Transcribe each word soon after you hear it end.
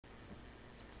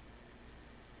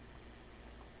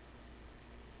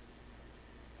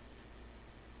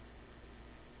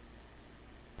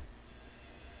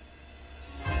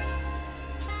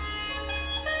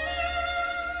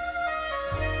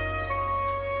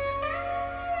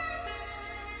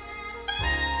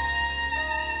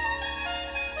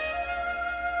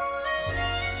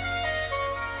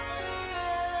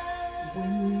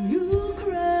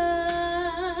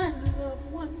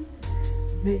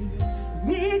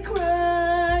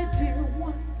cry, dear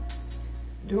one.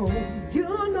 Don't you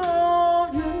know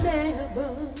you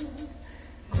never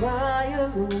cry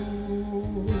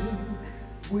alone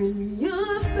when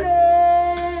you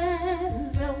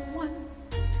sad, no one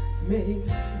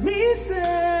makes me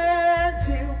sad,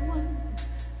 dear one.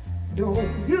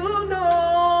 Don't you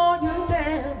know you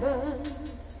never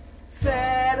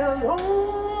sad alone?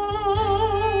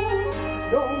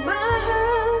 Though my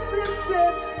house is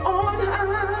set on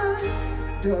high,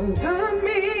 doesn't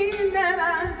mean that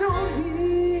I don't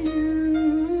hear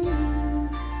you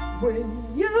when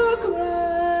you cry.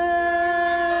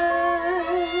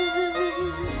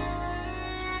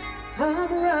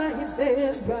 I'm right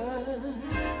there by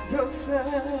your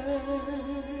side.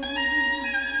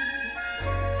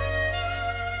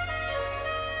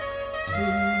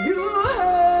 When you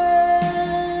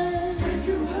hurt,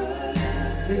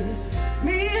 makes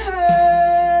me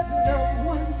hurt, no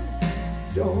one.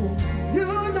 Don't you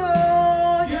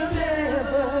know you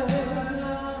never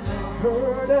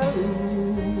heard of me?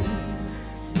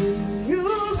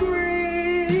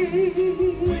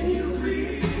 When you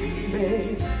grieve,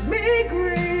 makes me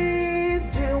grieve,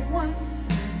 dear one.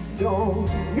 Don't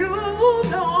you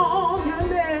know you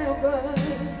never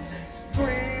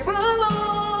grieve alone?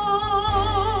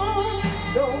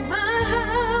 Though my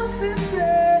house is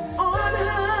set on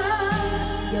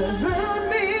high, doesn't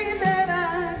mean that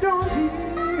I don't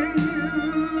hear you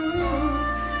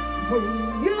when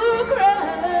you cry.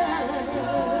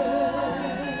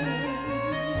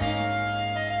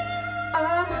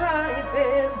 I'm right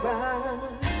there by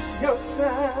your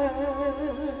side.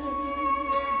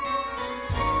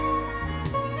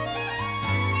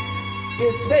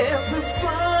 If there's a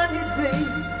sunny day,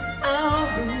 I'll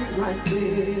be right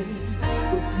there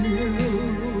with you.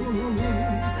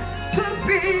 Could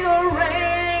be a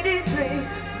rainy day,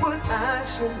 but I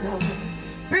should not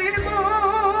be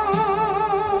moved.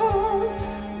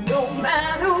 No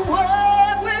matter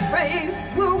what we face,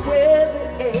 we'll weather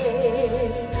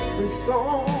every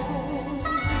storm.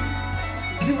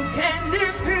 You can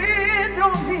depend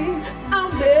on me,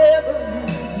 I'll never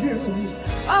leave you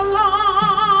alone.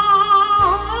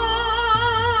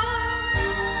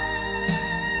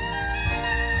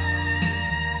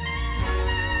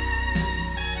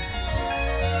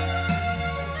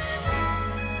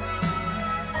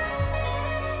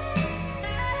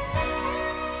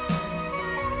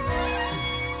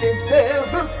 If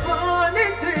there's a sunny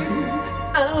day,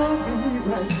 I'll be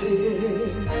right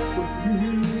there with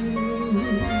you.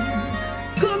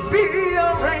 Could be a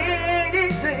rainy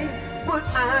day, but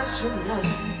I should not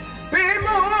be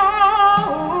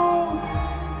moved.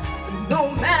 No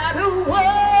matter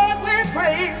what we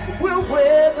face, we'll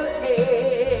weather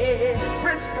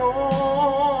every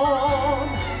storm.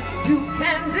 You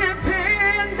can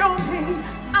depend on me,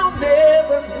 I'll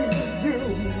never leave you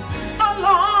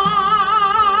alone.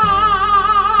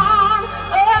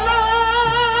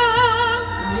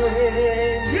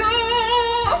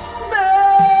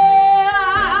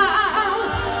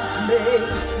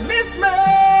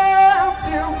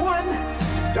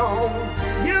 Don't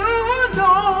you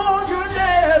know you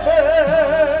never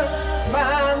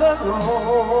smile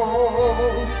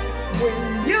alone when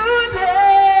you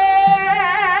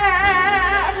laugh,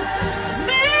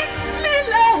 makes me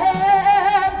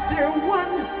laugh, dear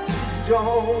one.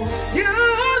 Don't you